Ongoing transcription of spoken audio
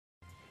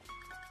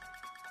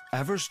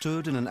Ever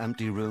stood in an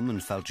empty room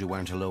and felt you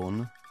weren't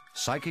alone?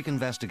 Psychic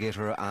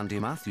investigator Andy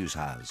Matthews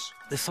has.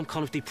 There's some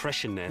kind of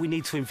depression there. We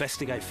need to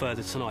investigate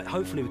further tonight.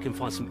 Hopefully we can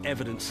find some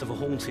evidence of a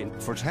haunting.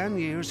 For 10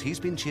 years, he's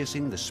been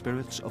chasing the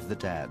spirits of the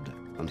dead,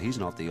 and he's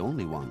not the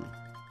only one.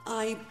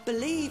 I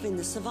believe in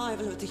the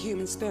survival of the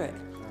human spirit.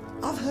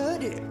 I've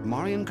heard it.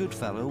 Marion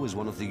Goodfellow is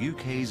one of the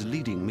UK's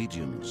leading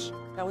mediums.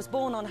 I was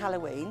born on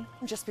Halloween,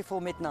 just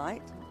before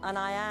midnight, and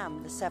I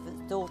am the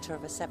seventh daughter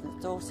of a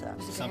seventh daughter.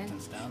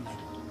 Something's down there.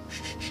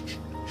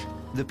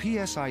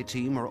 The PSI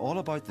team are all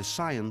about the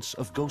science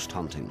of ghost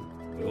hunting.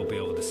 We'll be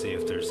able to see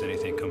if there's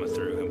anything coming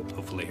through and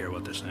hopefully hear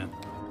what they're saying.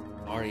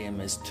 Our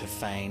aim is to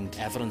find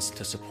evidence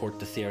to support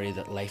the theory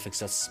that life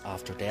exists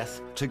after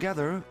death.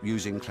 Together,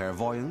 using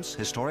clairvoyance,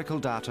 historical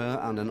data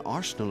and an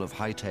arsenal of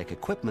high-tech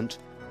equipment,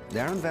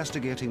 they're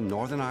investigating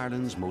Northern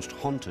Ireland's most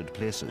haunted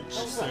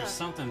places. There's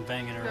something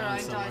banging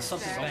around somewhere.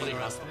 Something's banging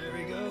around. There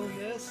we go,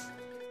 yes.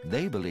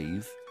 They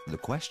believe. The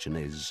question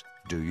is,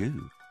 do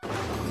you?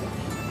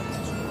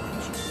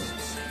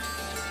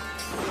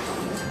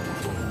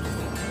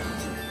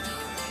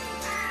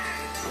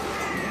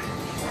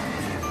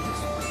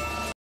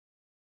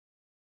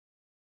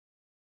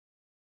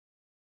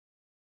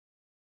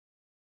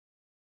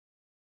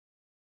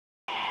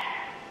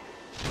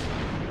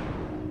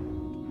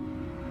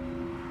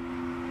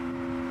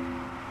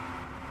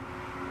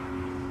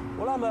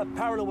 Well, I'm a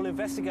paranormal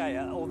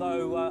investigator,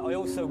 although I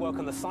also work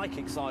on the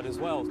psychic side as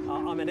well.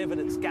 I'm an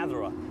evidence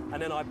gatherer,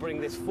 and then I bring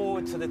this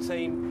forward to the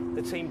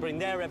team bring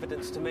their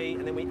evidence to me,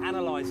 and then we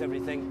analyse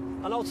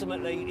everything. And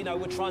ultimately, you know,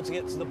 we're trying to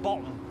get to the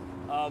bottom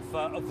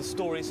of the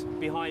stories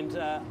behind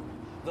the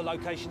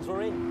locations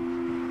we're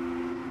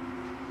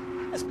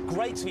in. It's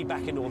great to be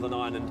back in Northern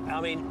Ireland. I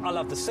mean, I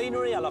love the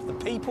scenery, I love the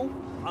people,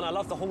 and I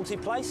love the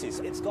haunted places.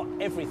 It's got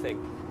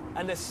everything.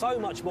 And there's so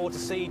much more to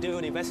see, do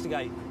and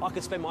investigate. I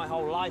could spend my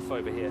whole life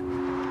over here.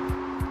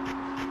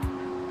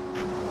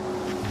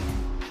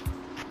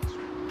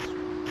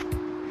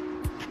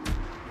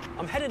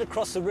 I'm headed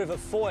across the River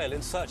Foyle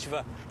in search of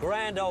a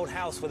grand old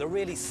house with a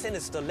really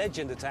sinister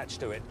legend attached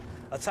to it.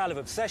 A tale of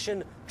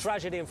obsession,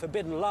 tragedy and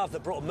forbidden love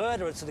that brought a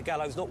murderer to the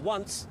gallows not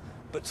once,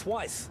 but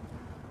twice.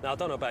 Now, I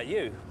don't know about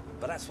you,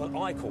 but that's what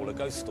I call a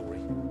ghost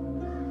story.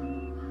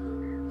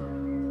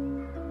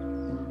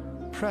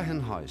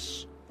 Prehen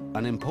House,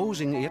 an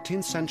imposing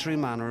 18th century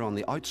manor on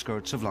the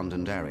outskirts of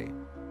Londonderry.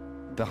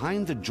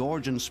 Behind the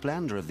Georgian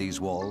splendour of these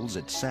walls,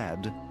 it's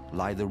said,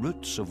 lie the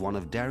roots of one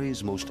of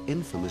Derry's most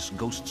infamous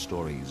ghost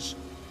stories,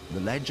 the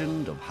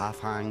legend of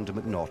half-hanged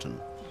Macnaughton.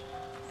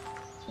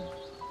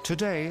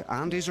 Today,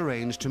 Andy's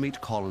arranged to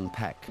meet Colin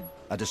Peck,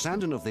 a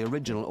descendant of the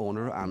original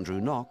owner, Andrew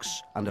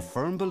Knox, and a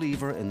firm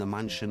believer in the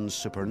mansion's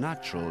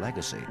supernatural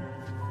legacy.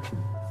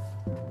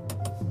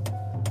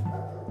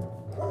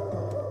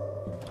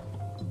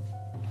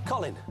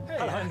 Colin. Hey,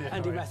 hello,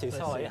 Andy Matthews,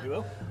 how are you?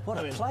 Well,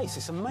 What a place,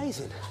 it's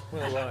amazing.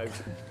 Well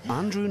arrived.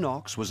 Andrew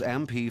Knox was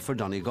MP for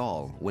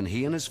Donegal when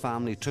he and his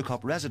family took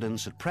up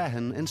residence at Prehen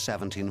in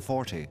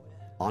 1740,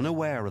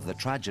 unaware of the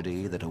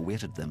tragedy that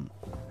awaited them.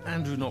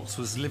 Andrew Knox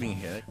was living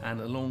here,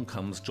 and along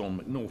comes John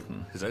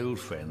Macnaughton, his old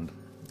friend,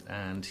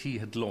 and he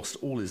had lost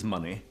all his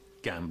money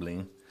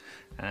gambling,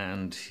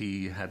 and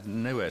he had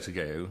nowhere to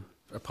go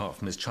apart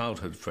from his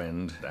childhood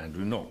friend,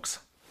 Andrew Knox.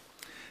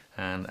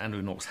 And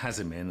Andrew Knox has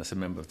him in as a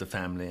member of the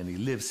family, and he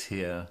lives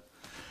here,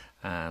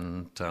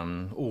 and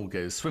all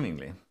goes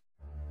swimmingly.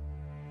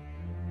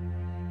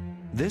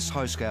 This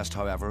houseguest,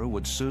 however,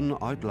 would soon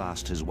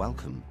outlast his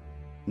welcome.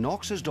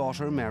 Knox's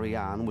daughter, Mary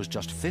Ann, was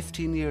just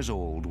 15 years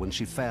old when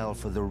she fell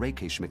for the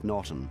rakish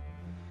Macnaughton.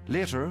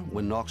 Later,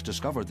 when Knox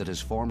discovered that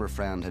his former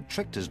friend had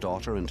tricked his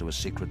daughter into a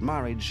secret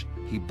marriage,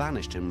 he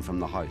banished him from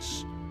the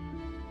house.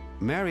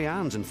 Mary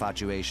Ann's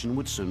infatuation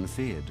would soon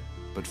fade.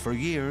 But for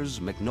years,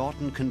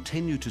 Macnaughton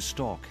continued to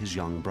stalk his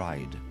young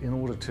bride. In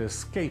order to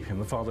escape him,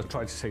 the father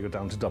tried to take her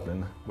down to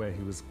Dublin, where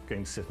he was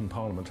going to sit in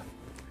Parliament.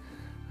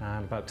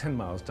 And about 10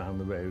 miles down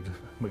the road,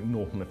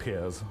 Macnaughton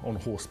appears on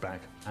horseback,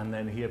 and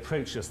then he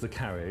approaches the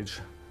carriage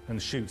and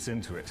shoots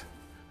into it.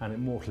 And it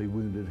mortally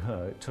wounded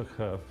her. It took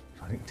her,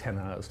 I think, 10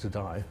 hours to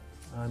die.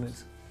 And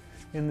it's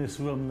in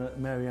this room that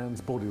Mary Ann's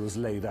body was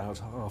laid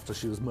out after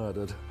she was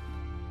murdered.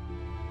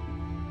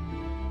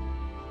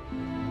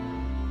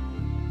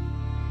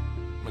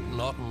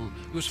 Macnaughton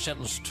was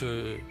sentenced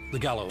to the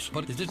gallows,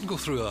 but he didn't go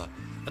through a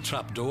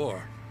trap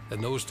door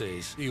in those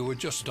days. You were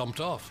just dumped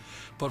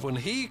off. But when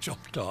he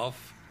jumped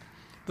off,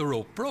 the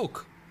rope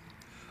broke,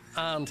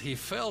 and he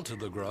fell to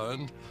the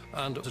ground,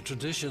 and the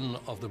tradition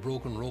of the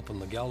broken rope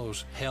and the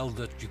gallows held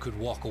that you could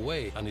walk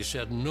away. And he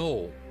said,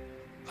 "No,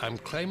 I'm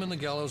climbing the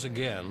gallows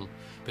again,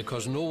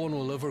 because no one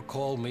will ever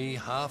call me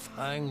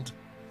half-hanged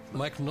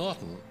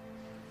Macnaughton."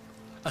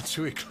 And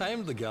so he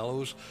climbed the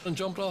gallows and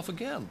jumped off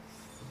again.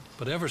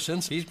 But ever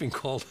since, he's been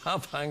called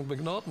half-hanged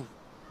Macnaughton.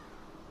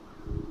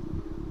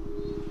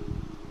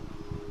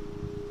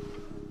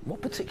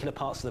 What particular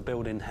parts of the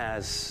building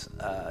has,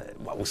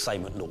 well, we'll say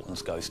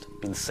Macnaughton's ghost,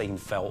 been seen,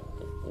 felt?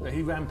 Or...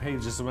 He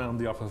rampages around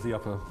the upper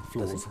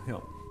floors. Yeah.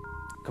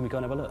 Can we go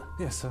and have a look?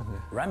 Yes, certainly.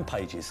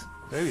 Rampages?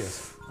 Oh,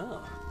 yes.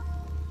 Oh.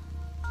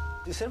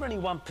 Is there any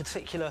one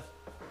particular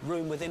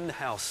room within the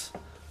house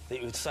that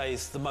you would say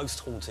is the most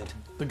haunted?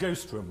 The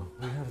ghost room.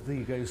 We have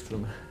the ghost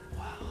room.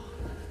 Wow.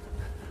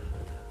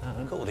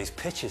 Look at all these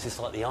pictures. It's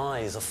like the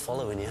eyes are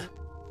following you.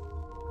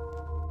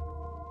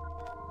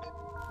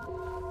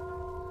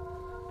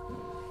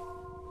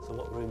 So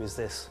what room is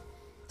this?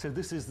 So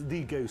this is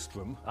the ghost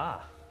room.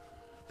 Ah.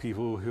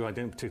 People who I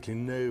don't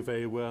particularly know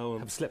very well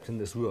have slept in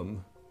this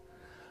room,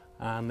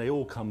 and they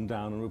all come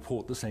down and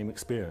report the same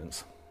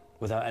experience.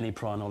 Without any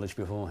prior knowledge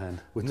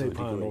beforehand? With no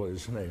prior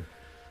knowledge, no.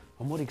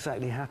 And what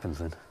exactly happens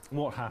then?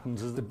 What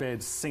happens is the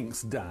bed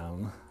sinks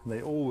down.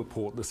 They all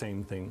report the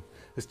same thing.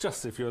 It's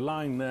just if you're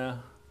lying there,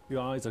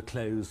 your eyes are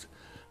closed,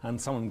 and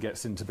someone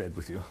gets into bed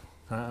with you.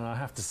 And I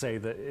have to say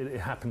that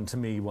it happened to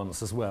me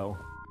once as well.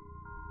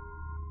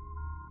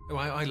 Oh,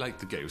 I like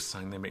the ghosts,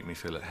 and they make me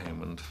feel at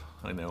home, and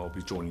I know I'll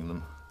be joining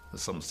them at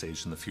some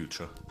stage in the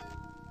future.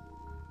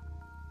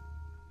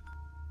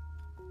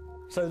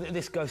 So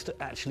this ghost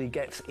actually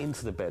gets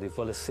into the bed as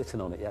well as sitting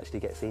on it. It actually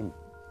gets in.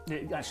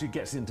 It actually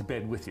gets into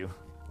bed with you.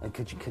 And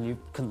can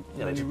and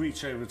then you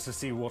reach over to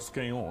see what's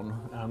going on,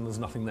 and there's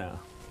nothing there.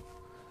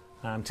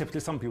 And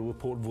typically, some people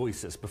report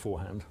voices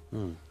beforehand.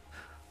 I'm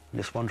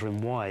just wondering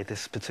why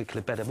this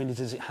particular bed. I mean,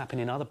 does it happen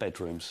in other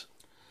bedrooms?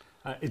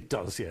 It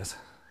does, yes.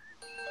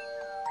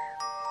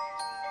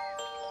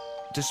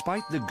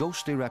 Despite the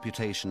ghostly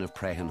reputation of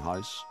Prehen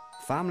House,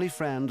 family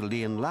friend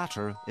Leon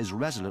Latter is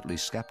resolutely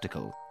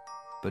sceptical.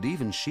 But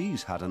even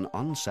she's had an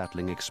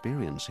unsettling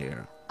experience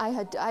here. I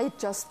had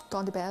just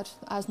gone to bed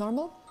as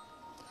normal,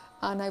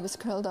 and I was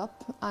curled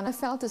up, and I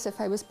felt as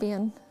if I was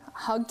being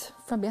hugged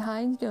from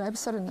behind. You know, I was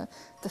sort of in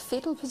the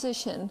fetal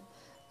position,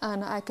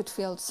 and I could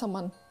feel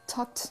someone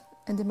tucked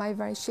into my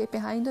very shape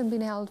behind and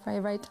being held very,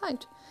 very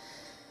tight.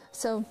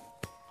 So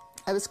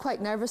I was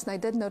quite nervous, and I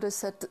did notice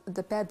that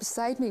the bed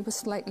beside me was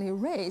slightly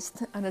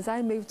raised, and as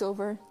I moved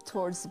over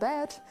towards the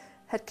bed,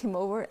 it came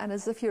over, and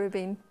as if you were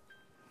being,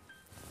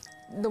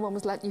 no one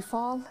was letting you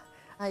fall.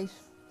 I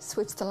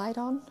switched the light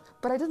on,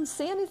 but I didn't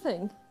see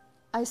anything.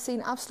 I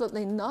seen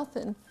absolutely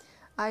nothing.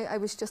 I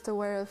was just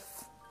aware of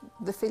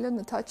the feeling,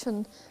 the touch,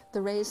 and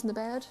the raise in the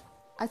bed.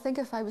 I think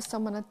if I was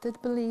someone that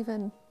did believe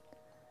in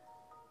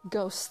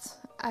ghosts,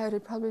 I would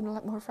have probably been a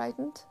lot more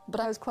frightened. But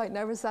I was quite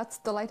nervous.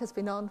 The light has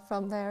been on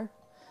from there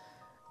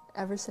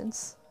ever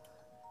since.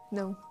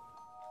 No.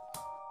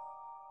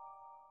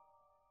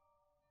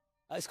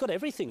 It's got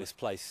everything, this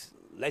place.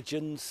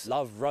 Legends,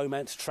 love,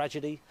 romance,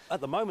 tragedy.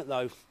 At the moment,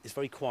 though, it's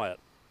very quiet.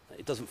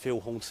 It doesn't feel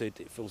haunted.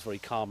 It feels very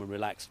calm and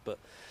relaxed. But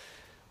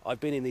I've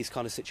been in these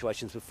kind of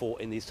situations before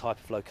in these type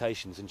of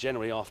locations, and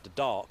generally after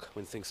dark,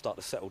 when things start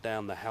to settle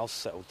down, the house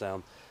settled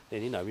down,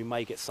 then, you know, we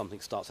may get something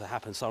start to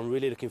happen. So I'm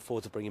really looking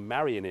forward to bringing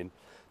Marion in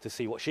to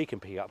see what she can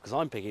pick up, because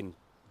I'm picking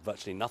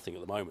virtually nothing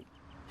at the moment.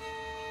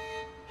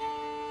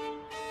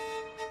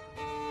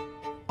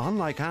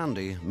 Unlike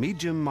Andy,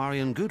 medium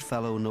Marion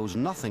Goodfellow knows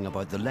nothing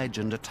about the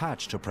legend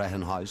attached to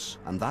Prehen House,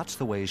 and that's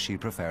the way she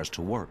prefers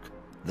to work.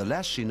 The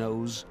less she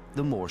knows,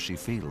 the more she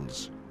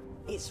feels.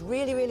 It's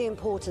really, really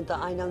important that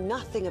I know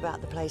nothing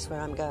about the place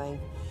where I'm going.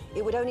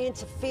 It would only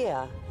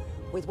interfere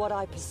with what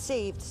I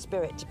perceived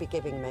spirit to be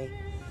giving me.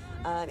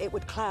 It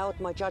would cloud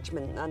my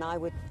judgment, and I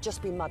would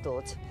just be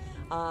muddled.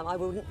 I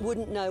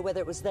wouldn't know whether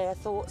it was their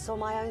thoughts or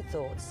my own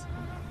thoughts.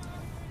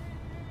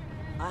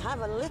 I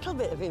have a little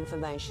bit of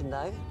information,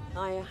 though.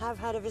 I have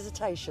had a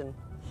visitation.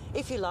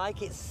 If you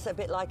like, it's a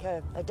bit like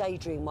a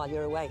daydream while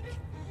you're awake.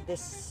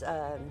 This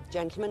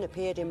gentleman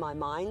appeared in my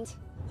mind,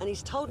 and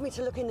he's told me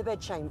to look in the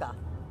bedchamber,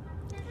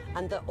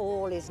 and that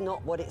all is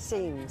not what it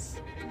seems.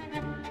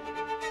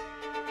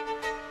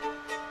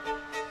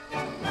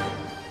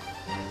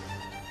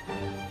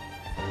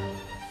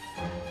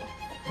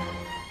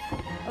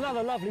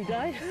 Another lovely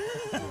day.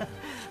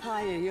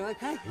 Hi, are you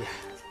okay?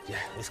 Yeah,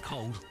 it's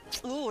cold.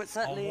 Oh, it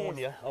certainly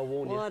is. I'll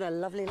warn you. What a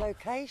lovely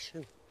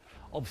location.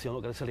 Obviously, I'm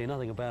not going to tell you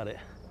nothing about it.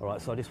 All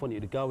right, so I just want you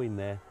to go in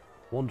there,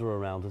 wander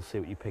around and see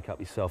what you pick up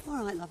yourself.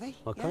 All right, lovey.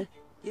 Okay?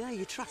 Yeah,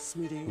 you trust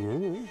me, do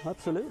you?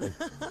 Absolutely.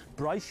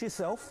 Brace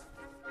yourself.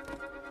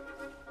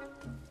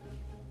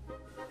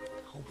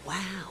 Oh, wow.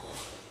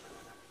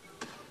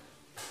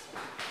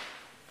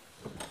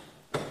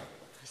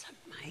 That's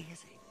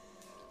amazing.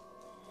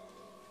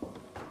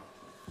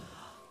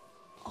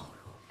 Oh,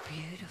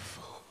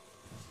 beautiful.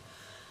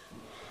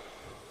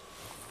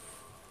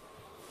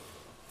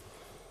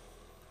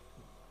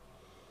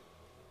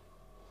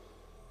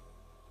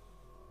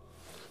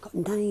 Got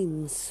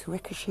names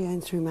ricocheting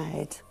through my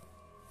head.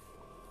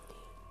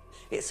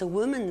 It's a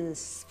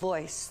woman's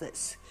voice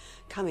that's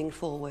coming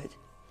forward,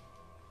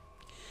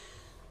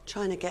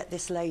 trying to get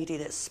this lady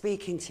that's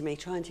speaking to me,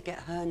 trying to get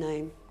her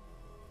name.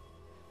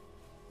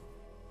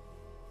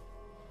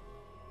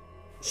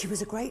 She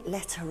was a great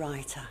letter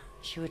writer.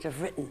 She would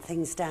have written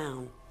things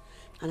down,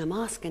 and I'm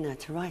asking her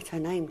to write her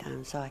name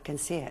down so I can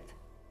see it.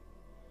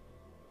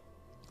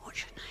 What's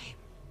your name?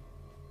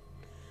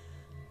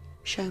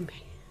 Show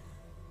me.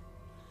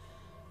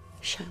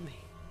 Show me.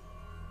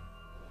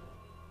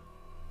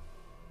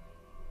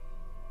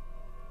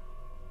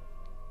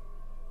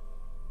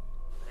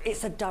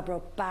 It's a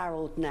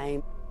double-barreled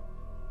name.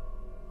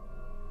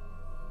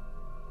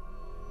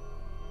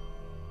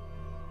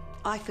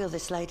 I feel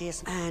this lady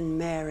is Anne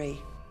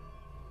Mary.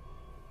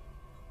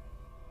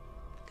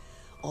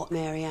 Or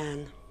Mary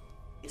Ann.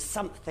 It's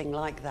something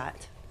like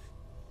that.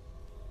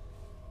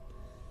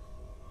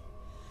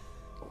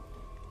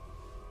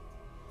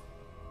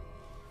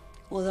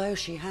 Although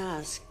she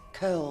has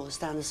curls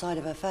down the side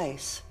of her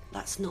face,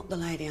 that's not the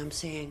lady I'm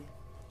seeing.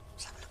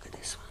 Let's have a look at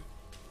this one.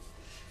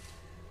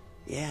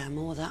 Yeah,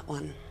 more that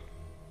one.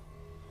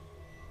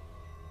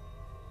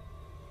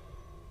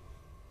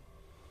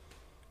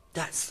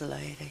 That's the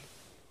lady.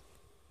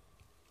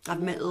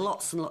 I've met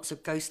lots and lots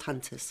of ghost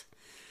hunters.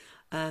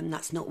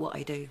 That's not what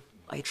I do.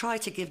 I try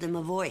to give them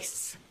a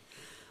voice,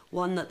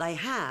 one that they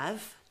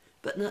have,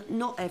 but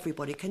not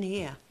everybody can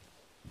hear.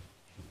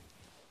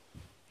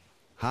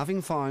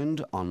 Having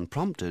found,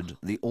 unprompted,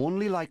 the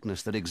only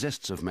likeness that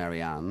exists of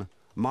Mary Ann,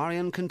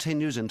 Marion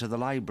continues into the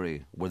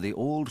library, where the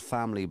old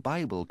family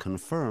Bible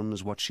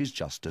confirms what she's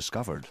just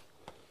discovered.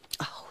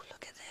 Oh,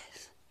 look at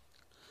this.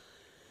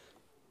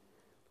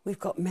 We've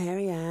got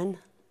Mary Ann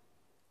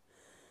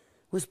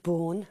was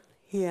born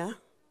here.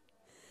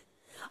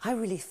 I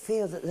really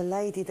feel that the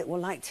lady that will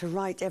like to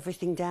write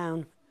everything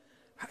down,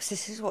 perhaps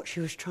this is what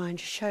she was trying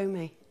to show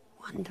me.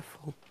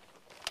 Wonderful.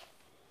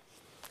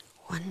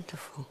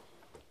 Wonderful.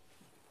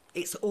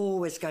 It's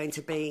always going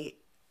to be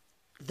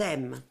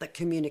them that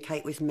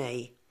communicate with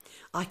me.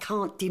 I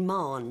can't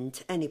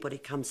demand anybody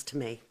comes to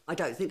me. I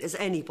don't think there's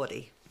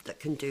anybody that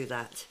can do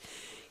that.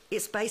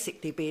 It's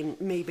basically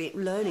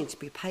learning to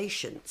be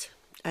patient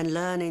and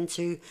learning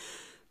to,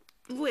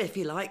 well, if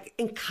you like,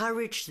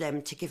 encourage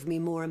them to give me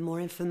more and more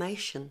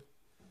information.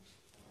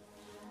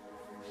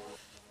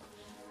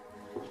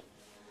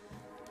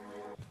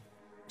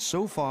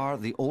 So far,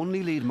 the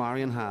only lead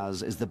Marion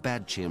has is the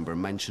bedchamber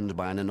mentioned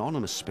by an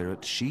anonymous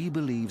spirit she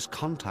believes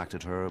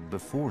contacted her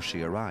before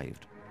she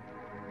arrived.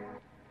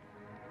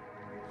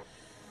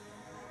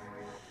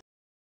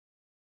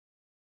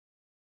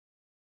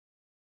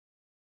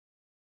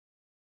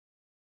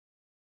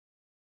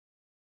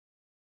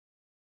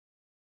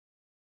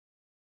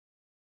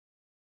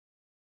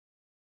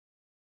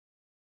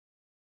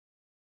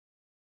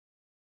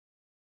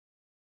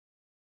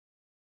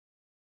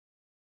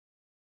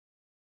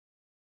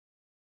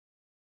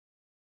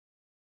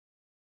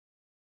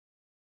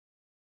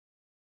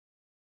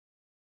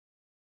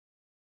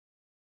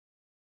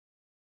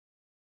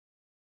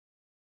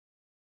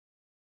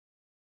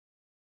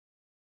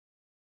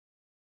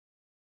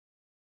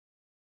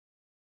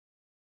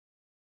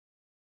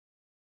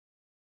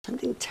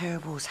 Something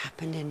terrible's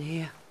happened in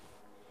here.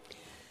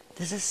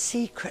 There's a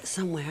secret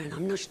somewhere and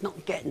I'm just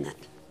not getting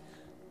it.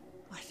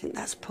 I think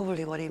that's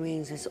probably what he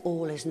means, is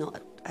all is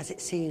not as it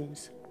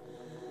seems.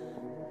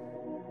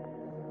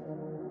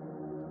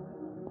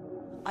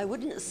 I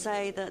wouldn't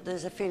say that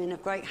there's a feeling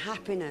of great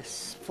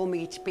happiness for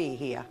me to be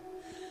here,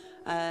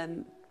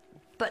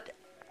 but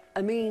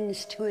a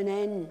means to an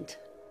end.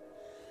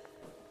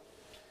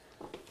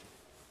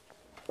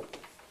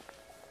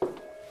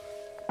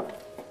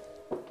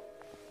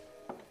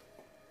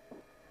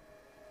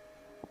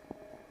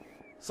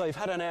 So you've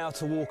had an hour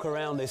to walk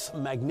around this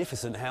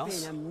magnificent house.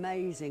 It's been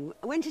amazing.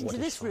 I went into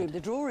this room,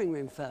 the drawing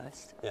room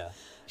first. Yeah.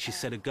 She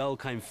said a girl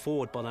came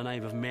forward by the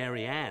name of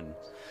Mary Ann.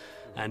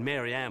 And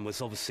Mary Ann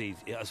was obviously,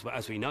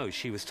 as we know,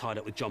 she was tied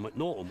up with John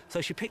McNaughton. So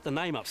she picked the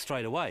name up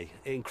straight away.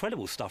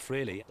 Incredible stuff,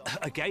 really.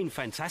 Again,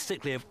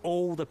 fantastically, of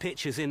all the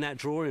pictures in that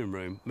drawing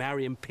room,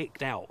 Marion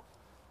picked out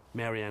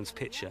Mary Ann's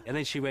picture. And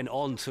then she went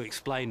on to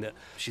explain that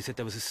she said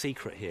there was a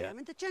secret here. I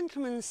mean, the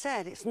gentleman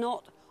said it's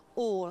not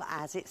all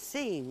as it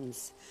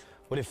seems.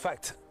 Well, in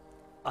fact,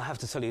 I have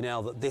to tell you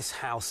now that this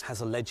house has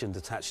a legend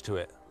attached to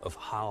it of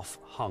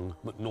half-hung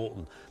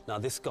McNaughton. Now,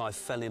 this guy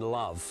fell in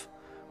love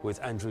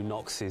with Andrew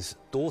Knox's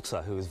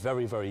daughter, who was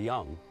very, very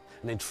young,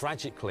 and then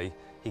tragically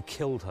he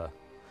killed her,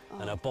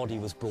 and her body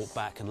was brought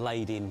back and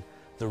laid in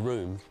the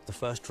room, the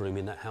first room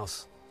in that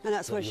house. And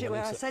that's where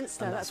I sensed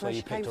her. That's where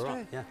she came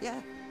through.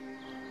 Yeah.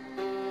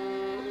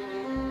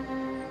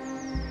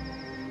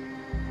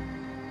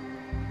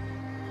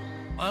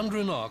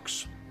 Andrew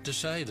Knox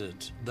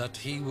decided that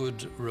he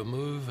would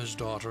remove his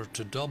daughter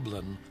to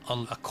Dublin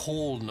on a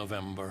cold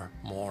November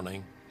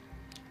morning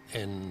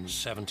in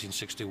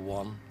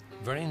 1761,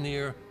 very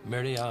near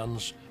Mary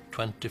Ann's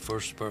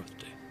 21st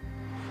birthday.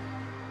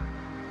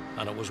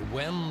 And it was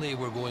when they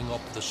were going up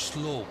the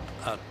slope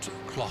at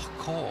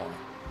Clough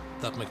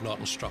that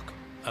McNaughton struck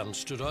and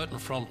stood out in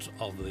front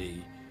of the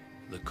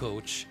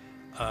coach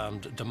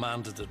and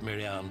demanded that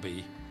Mary Ann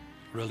be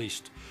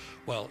released.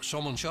 Well,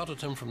 someone shot at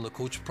him from the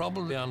coach,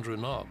 probably Andrew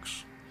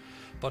Knox.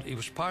 But he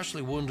was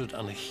partially wounded,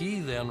 and he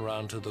then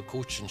ran to the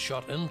coach and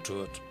shot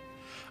into it.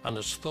 And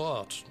it's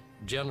thought,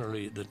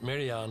 generally, that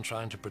Mary Ann,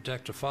 trying to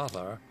protect her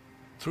father,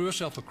 threw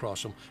herself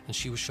across him, and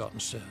she was shot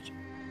instead.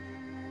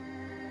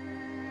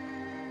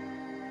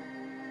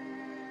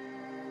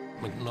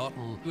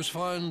 McNaughton was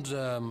found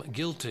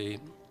guilty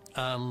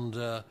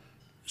and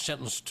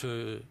sentenced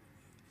to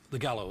the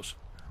gallows.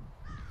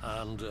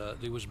 and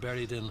he was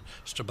buried in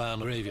Strabane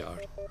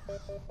graveyard.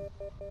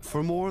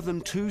 For more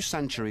than 2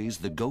 centuries,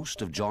 the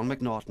ghost of John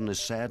Macnaughton is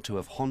said to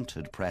have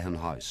haunted Prehen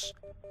House.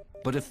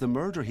 But if the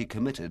murder he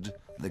committed,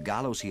 the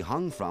gallows he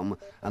hung from,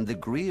 and the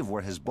grave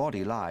where his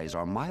body lies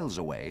are miles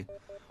away,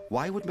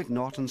 why would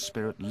Macnaughton's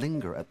spirit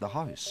linger at the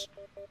house?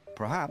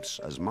 Perhaps,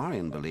 as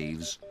Marion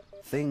believes,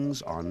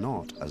 things are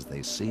not as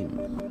they seem.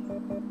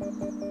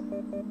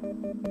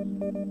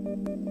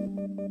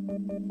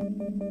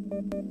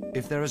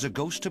 If there is a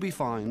ghost to be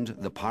found,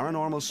 the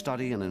Paranormal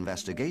Study and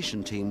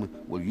Investigation team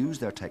will use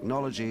their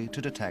technology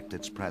to detect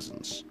its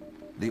presence.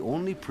 The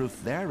only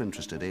proof they're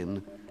interested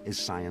in is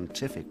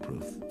scientific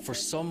proof. For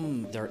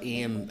some, their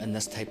aim in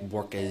this type of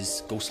work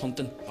is ghost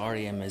hunting. Our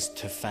aim is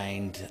to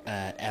find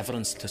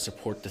evidence to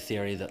support the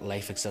theory that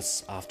life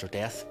exists after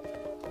death.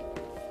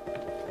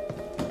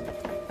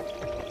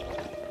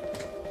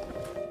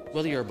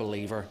 Whether you're a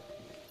believer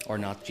or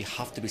not, you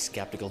have to be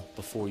sceptical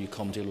before you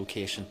come to a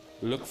location.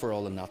 Look for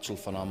all the natural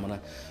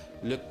phenomena.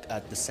 Look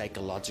at the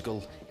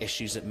psychological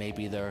issues that may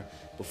be there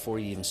before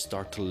you even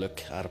start to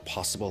look at a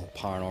possible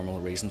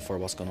paranormal reason for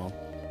what's going on.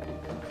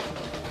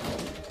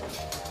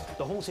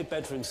 The haunted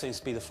bedroom seems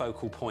to be the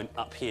focal point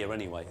up here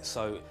anyway,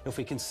 so if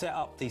we can set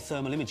up the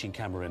thermal imaging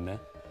camera in there.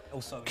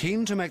 Also,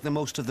 keen to make the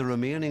most of the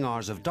remaining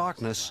hours of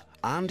darkness,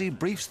 Andy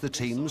briefs the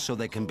team so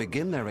they can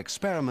begin their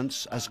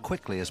experiments as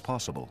quickly as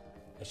possible.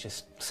 let's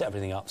just set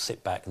everything up,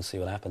 sit back and see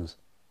what happens.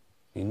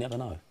 You never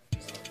know.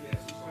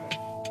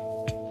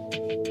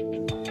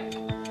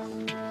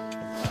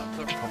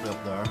 Probably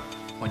up there,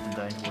 pointing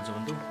down towards the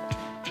window.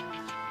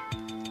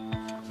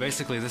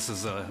 Basically, this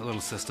is a little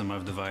system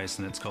I've devised,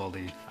 and it's called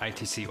the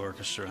ITC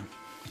Orchestra.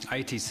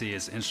 ITC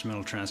is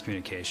instrumental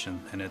transcommunication,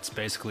 and it's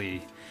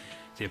basically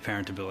the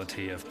apparent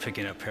ability of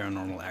picking up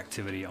paranormal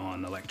activity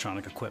on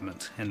electronic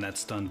equipment, and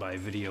that's done by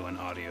video and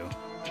audio.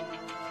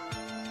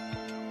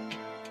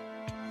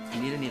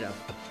 You need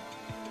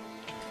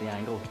the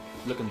angle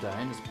looking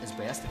down is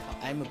best.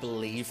 I'm a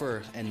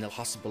believer in the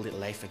possibility that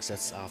life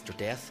exists after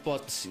death,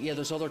 but yeah,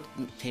 there's other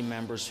team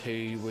members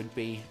who would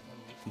be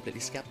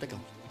completely skeptical.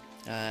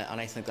 And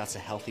I think that's a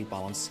healthy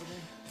balance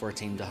for a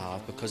team to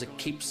have, because it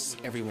keeps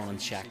everyone in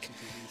check,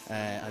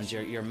 and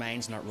your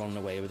mind's not running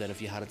away with it.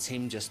 If you had a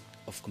team just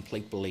of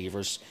complete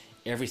believers,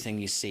 everything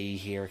you see,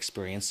 hear,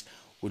 experience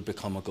would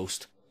become a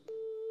ghost.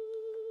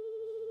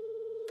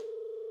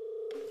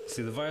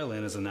 See, the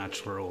violin is a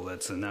natural,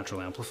 it's a natural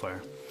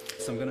amplifier.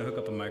 So I'm going to hook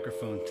up a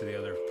microphone to the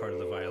other part of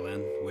the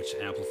violin, which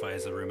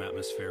amplifies the room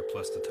atmosphere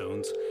plus the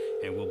tones,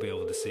 and we'll be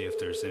able to see if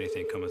there's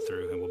anything coming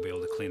through, and we'll be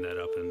able to clean that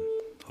up and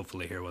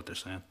hopefully hear what they're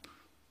saying.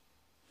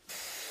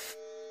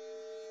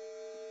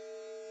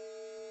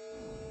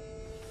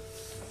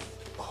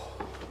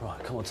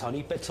 Right, come on,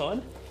 Tony,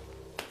 bedtime.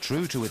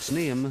 True to its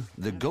name,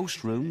 the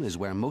ghost room is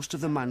where most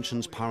of the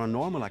mansion's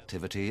paranormal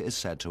activity is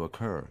said to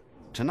occur.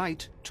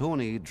 Tonight,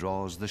 Tony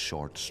draws the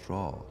short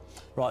straw.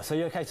 Right, so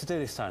you okay to do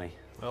this, Tony?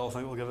 Well, I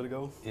think we'll give it a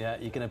go. Yeah,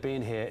 you're going to be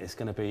in here. It's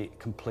going to be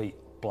complete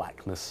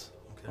blackness.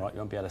 Okay. Right, you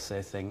won't be able to see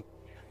a thing.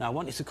 Now, I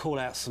want you to call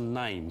out some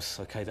names,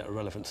 OK, that are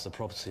relevant to the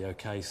property,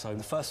 OK? So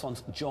the first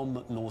one's John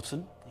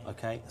Macnaughton,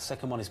 OK? The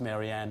second one is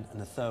Mary Ann,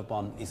 and the third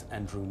one is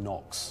Andrew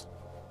Knox.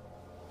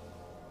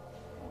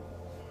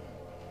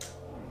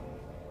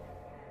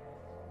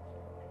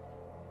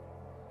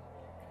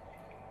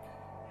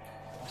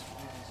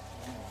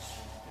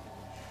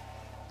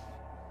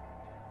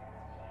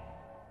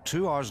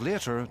 Two hours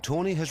later,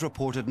 Tony has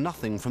reported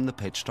nothing from the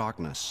pitch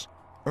darkness.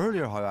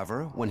 Earlier,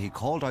 however, when he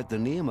called out the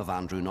name of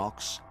Andrew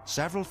Knox,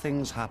 several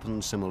things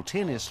happened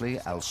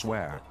simultaneously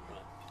elsewhere,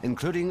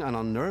 including an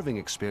unnerving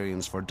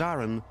experience for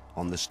Darren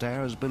on the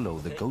stairs below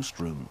the ghost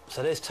room.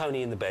 So there's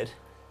Tony in the bed.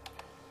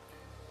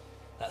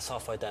 That's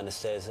halfway down the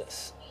stairs.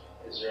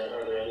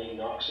 Are there any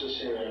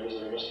Knoxes here? Was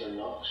there Mr.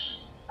 Knox?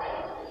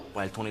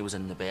 While Tony was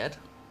in the bed,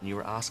 you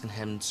were asking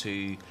him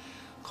to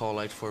call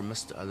out for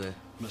Mr.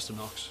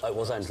 Knox. Oh, it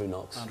was Andrew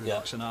Knox. Andrew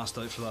Knox, and asked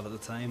out for that at the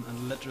time,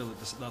 and literally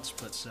that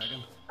split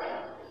second.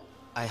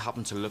 I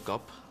happened to look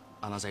up,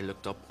 and as I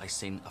looked up, I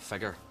seen a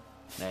figure.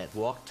 It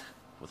walked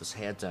with his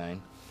head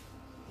down,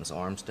 his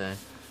arms down,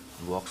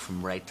 and walked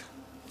from right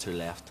to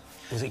left.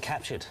 Was it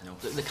captured? No,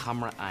 the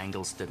camera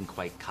angles didn't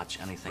quite catch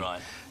anything,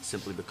 right,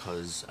 simply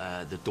because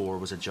the door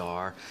was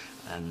ajar,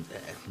 and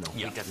no,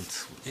 we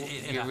didn't.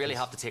 You really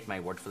have to take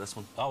my word for this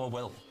one. Oh, I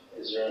will.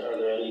 Are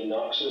there any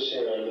Knoxes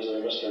here? Was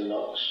there Mr.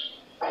 Knox?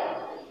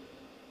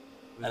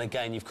 And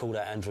again, you've called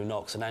out Andrew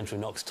Knox, and Andrew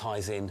Knox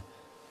ties in,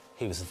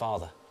 he was the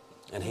father,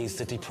 and he's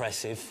the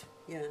depressive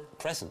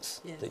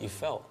presence that you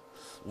felt.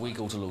 We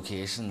go to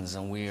locations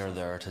and we are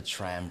there to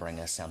try and bring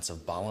a sense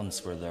of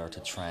balance. We're there to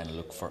try and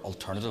look for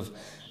alternative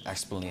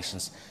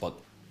explanations. But,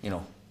 you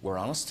know, we're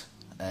honest.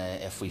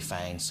 If we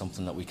find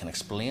something that we can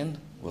explain,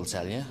 we'll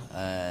tell you.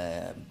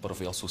 But if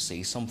we also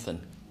see something,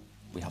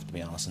 we have to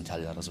be honest and tell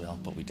you that as well.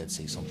 But we did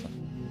see something.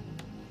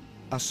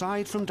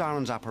 Aside from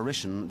Darren's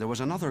apparition, there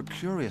was another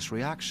curious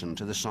reaction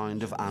to the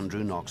sound of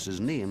Andrew Knox's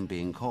name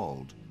being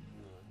called.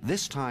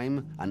 This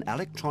time, an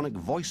electronic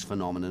voice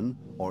phenomenon,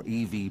 or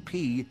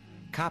EVP,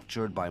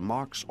 captured by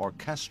Mark's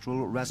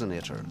orchestral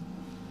resonator.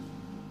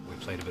 We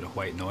played a bit of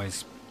white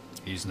noise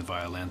using the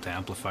violin to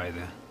amplify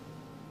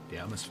the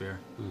atmosphere.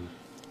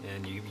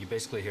 And you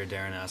basically hear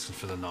Darren asking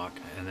for the knock,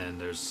 and then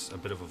there's a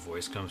bit of a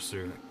voice comes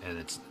through, and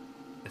it's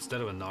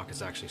instead of a knock,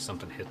 it's actually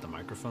something hit the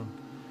microphone.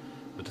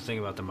 But the thing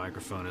about the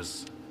microphone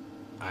is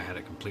I had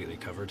it completely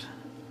covered,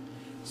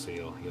 so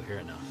you'll hear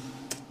it now.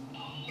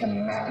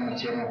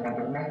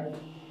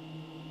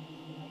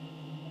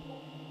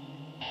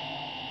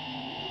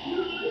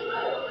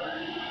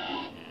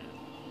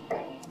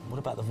 What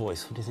about the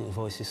voice? What do you think the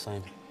voice is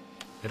saying?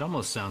 It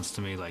almost sounds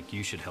to me like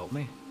you should help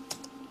me.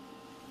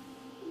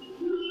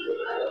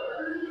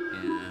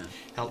 Yeah.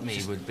 Help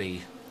me would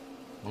be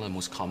one of the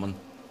most common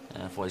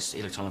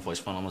electronic voice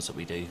phenomena that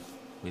we do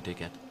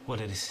get. Well,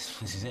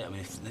 this is it. I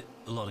mean,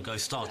 a lot of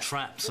ghosts are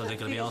trapped, so they're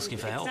going to be asking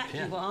for help.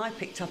 Exactly what I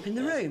picked up in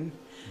the room.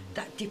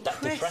 That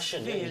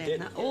depression feeling,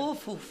 that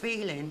awful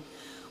feeling,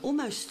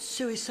 almost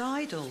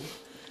suicidal,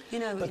 you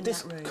know, But in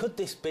that room. could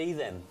this be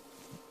then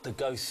the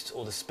ghost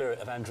or the spirit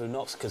of Andrew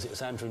Knox? Because it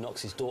was Andrew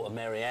Knox's daughter,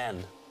 Mary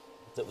Ann,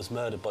 that was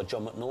murdered by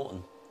John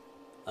McNaughton,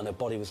 and her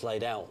body was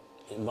laid out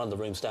in one of the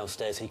rooms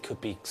downstairs. He could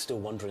be still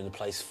wandering the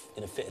place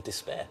in a fit of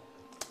despair.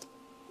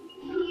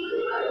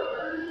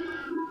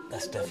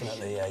 That's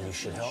definitely you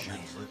should help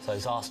me. So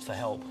he's asked for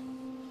help.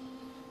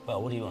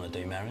 Well, what do you want to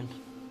do, Marion?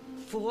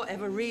 For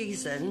whatever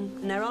reason,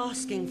 and they're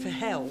asking for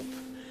help.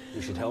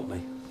 You should help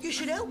me. You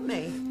should help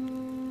me.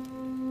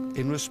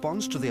 In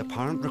response to the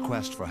apparent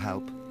request for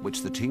help,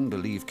 which the team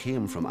believe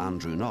came from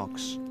Andrew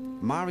Knox,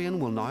 Marion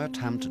will now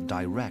attempt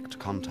direct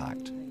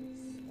contact.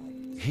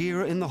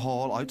 Here in the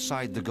hall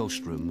outside the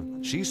ghost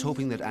room, she's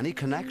hoping that any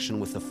connection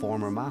with the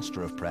former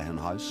master of Prehen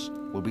House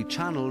will be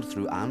channeled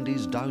through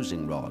Andy's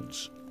dowsing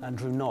rods.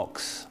 Andrew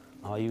Knox,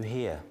 are you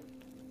here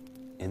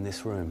in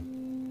this room?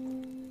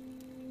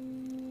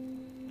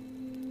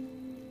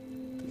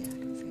 Yeah, I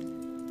can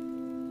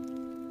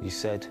feel it. You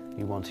said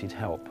you wanted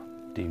help.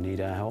 Do you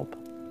need our help?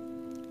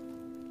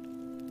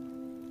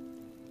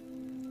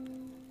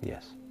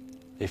 Yes.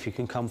 If you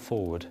can come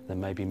forward, then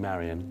maybe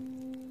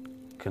Marion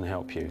can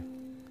help you.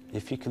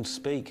 If you can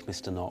speak,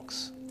 Mr.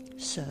 Knox.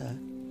 Sir.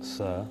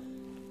 Sir,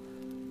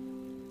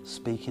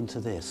 speak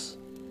into this.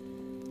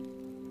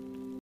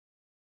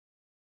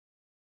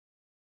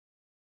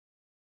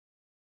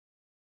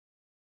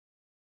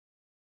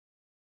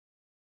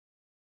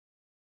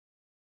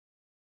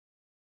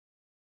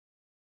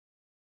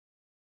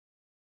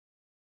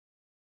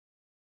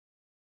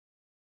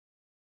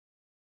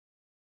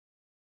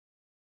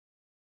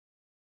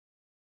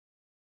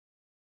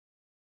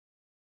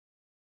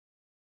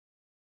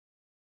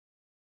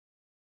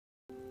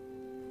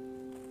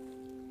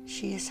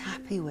 She is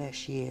happy where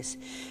she is.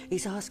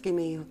 He's asking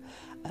me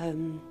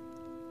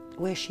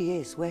where she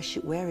is, where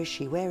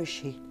is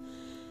she?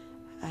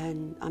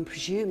 And I'm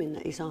presuming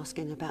that he's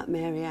asking about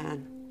Mary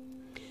Ann.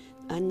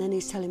 And then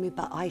he's telling me,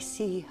 but I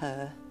see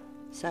her.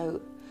 So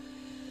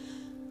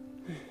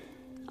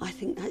I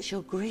think that's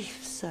your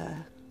grief, sir.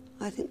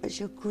 I think that's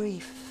your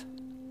grief.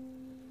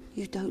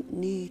 You don't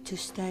need to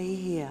stay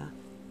here.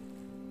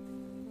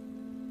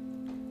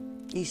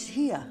 He's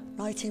here,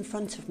 right in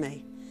front of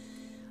me.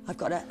 I've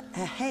got a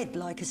head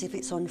like as if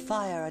it's on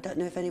fire. I don't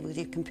know if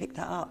anybody can pick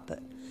that up, but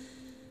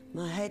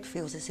my head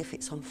feels as if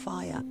it's on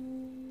fire.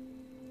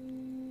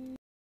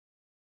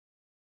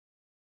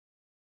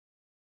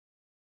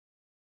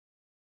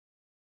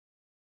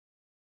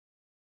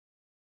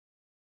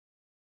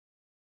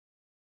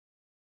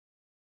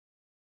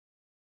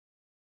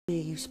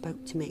 You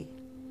spoke to me.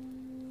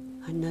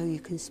 I know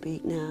you can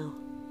speak now.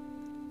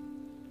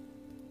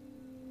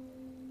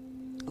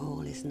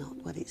 All is not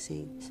what it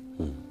seems.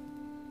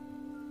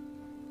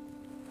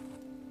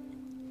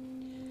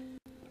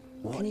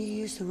 What? Can you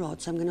use the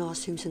rods? I'm going to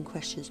ask him some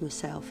questions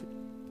myself.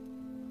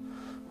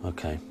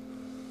 Okay.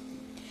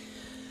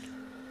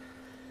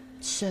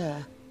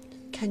 Sir,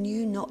 can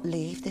you not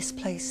leave this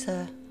place,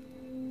 sir?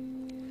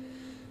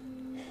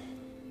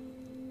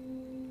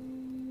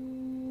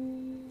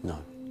 No.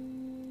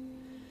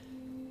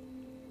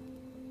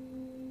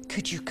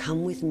 Could you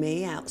come with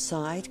me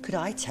outside? Could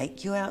I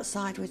take you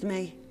outside with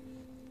me?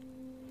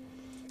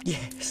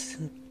 Yes.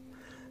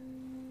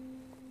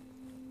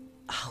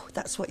 Oh,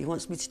 that's what he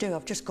wants me to do.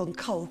 I've just gone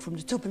cold from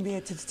the top of my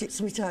head to the tips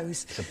of my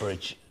toes. It's a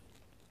bridge.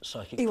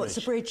 Psychic He bridge. wants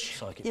a bridge.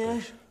 Psychic yeah,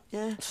 bridge.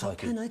 yeah.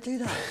 Psychic. How can I do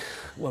that?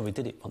 Well, we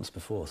did it once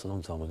before. It's a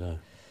long time ago.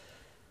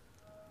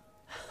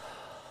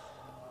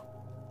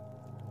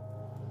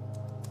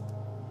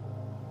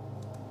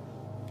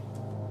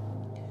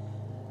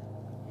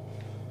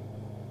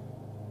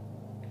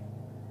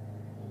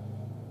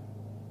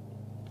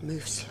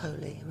 Move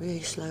slowly,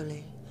 really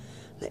slowly.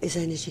 Let his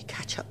energy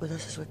catch up with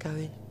us as we're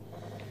going.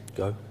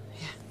 Go.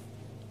 Yeah.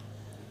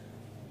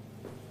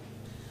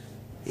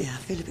 Yeah, I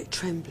feel a bit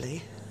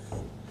trembly.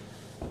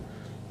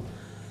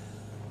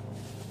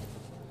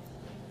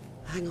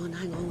 Hang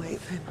on, wait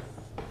for him.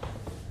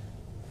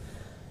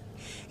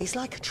 It's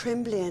like a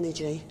trembly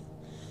energy.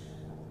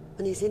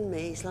 When he's in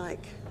me, he's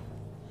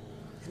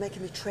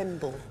making me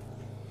tremble.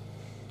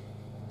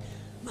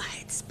 My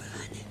head's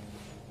burning.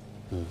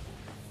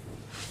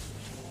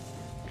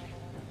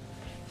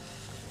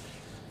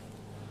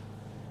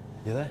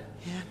 You there?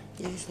 Yeah,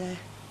 he's there.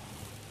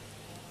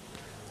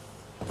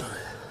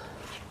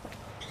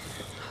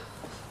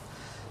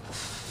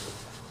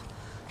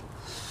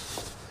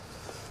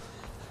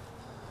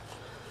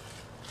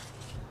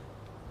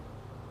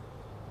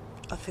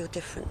 I feel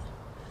different.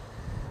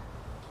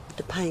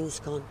 The pain's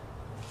gone.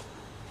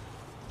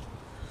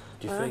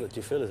 Do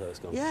you feel as though it's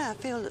gone? Yeah,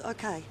 I feel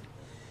okay.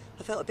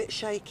 I felt a bit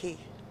shaky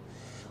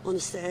on the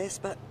stairs,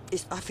 but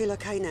I feel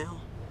okay now.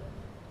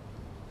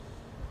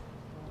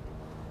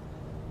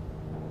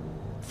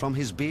 From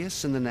his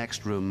base in the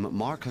next room,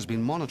 Mark has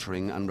been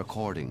monitoring and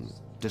recording.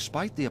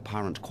 Despite the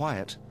apparent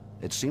quiet,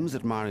 it seems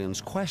that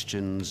Marion's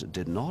questions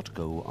did not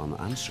go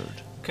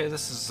unanswered. Okay,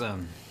 this is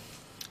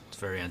it's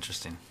very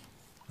interesting.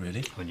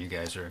 Really? When you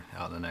guys are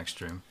out in the next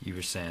room, you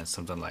were saying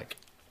something like,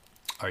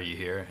 "Are you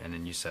here?" And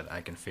then you said,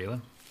 "I can feel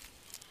him."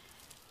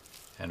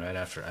 And right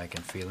after "I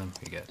can feel him,"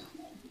 you get,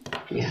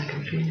 "Yeah, I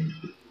can feel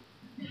him."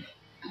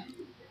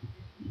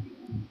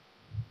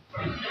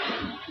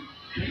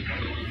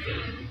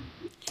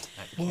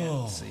 I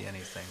can't see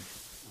anything.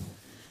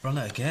 Run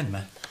it again,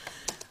 man.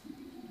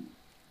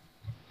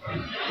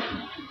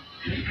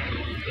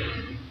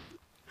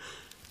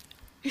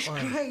 It's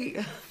great.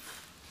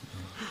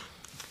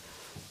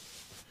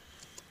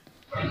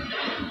 Oh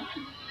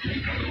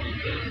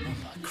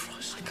my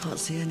Christ. I can't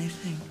see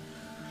anything.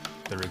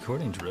 The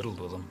recording's riddled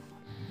with them.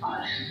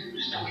 I'm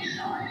stuck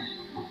inside.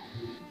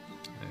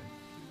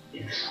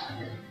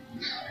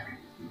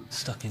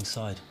 Stuck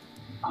inside.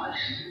 I'm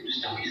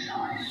stuck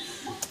inside.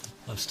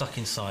 I'm stuck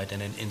inside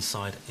and then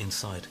inside.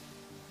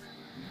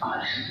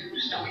 I'm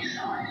stuck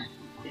inside.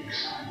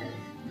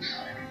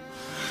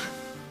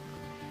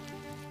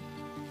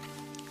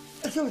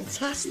 That's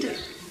fantastic.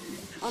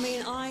 I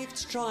mean, I've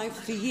strived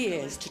for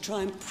years to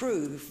try and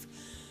prove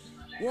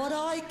what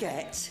I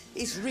get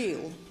is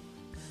real.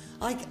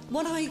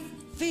 What I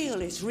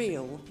feel is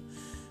real.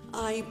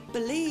 I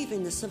believe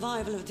in the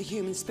survival of the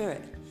human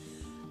spirit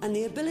and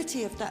the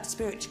ability of that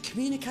spirit to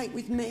communicate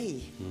with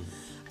me.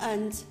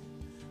 And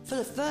for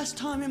the first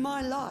time in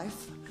my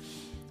life,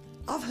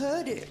 I've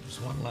heard it. There's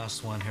one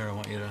last one here I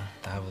want you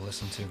to have a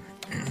listen to.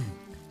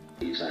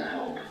 Needs our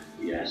help,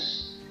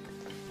 yes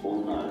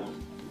or no?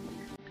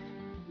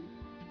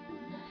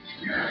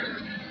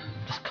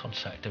 This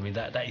contact, I mean,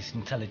 that is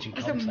intelligent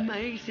It's contact.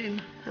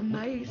 amazing,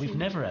 amazing. We've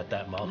never had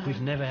that, Mark. No.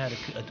 We've never had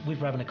we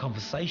were having a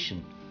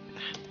conversation.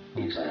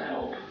 Needs our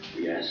help,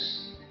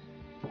 yes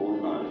or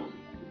no?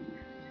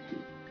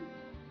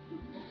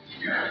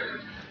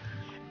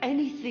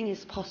 Anything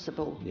is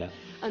possible. Yeah.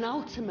 And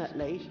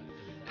ultimately,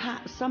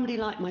 perhaps somebody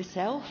like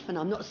myself, and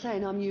I'm not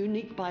saying I'm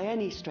unique by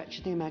any stretch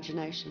of the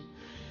imagination,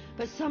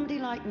 but somebody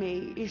like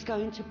me is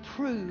going to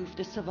prove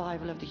the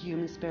survival of the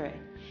human spirit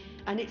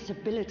and its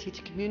ability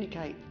to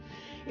communicate.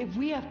 If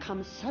we have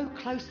come so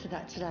close to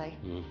that today,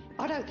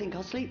 I don't think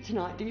I'll sleep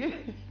tonight, do you?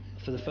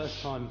 For the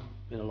first time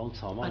in a long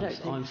time,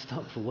 I'm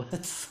stuck for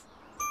words.